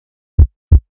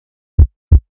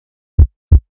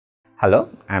Hello,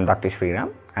 I am Dr.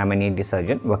 Sriram. I am an ED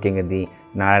surgeon working at the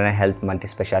Narayana Health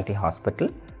Multi-Specialty Hospital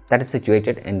that is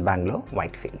situated in Bangalore,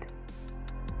 Whitefield.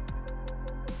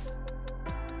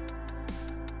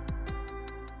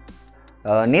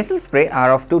 Nasal spray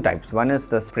are of two types. One is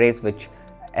the sprays which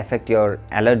affect your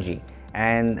allergy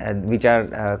and which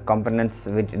are components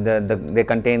which they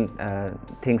contain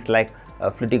things like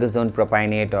Fluticasone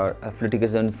propionate or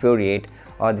Fluticasone Furoate,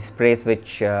 or the sprays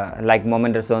which like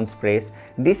Momentasaone sprays.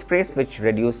 These sprays which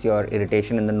reduce your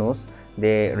irritation in the nose,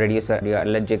 they reduce your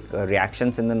allergic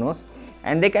reactions in the nose,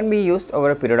 and they can be used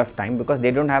over a period of time because they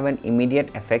don't have an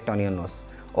immediate effect on your nose.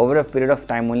 Over a period of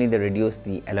time only they reduce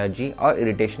the allergy or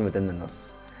irritation within the nose.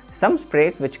 Some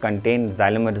sprays which contain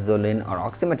Xylometazoline or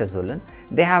Oxymetazoline,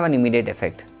 they have an immediate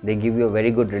effect. They give you a very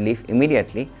good relief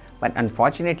immediately, but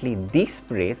unfortunately these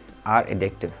sprays are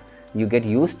addictive. You get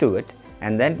used to it,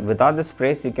 and then without the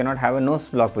sprays you cannot have a nose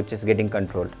block which is getting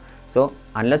controlled. So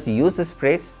unless you use the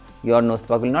sprays, your nose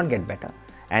block will not get better.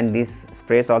 And these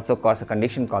sprays also cause a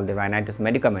condition called the Rhinitis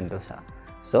Medicamentosa.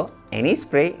 So any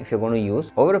spray, if you're going to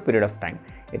use over a period of time,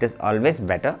 it is always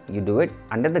better you do it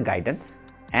under the guidance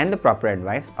and the proper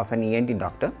advice of an ENT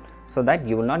doctor, so that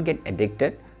you will not get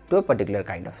addicted to a particular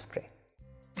kind of spray.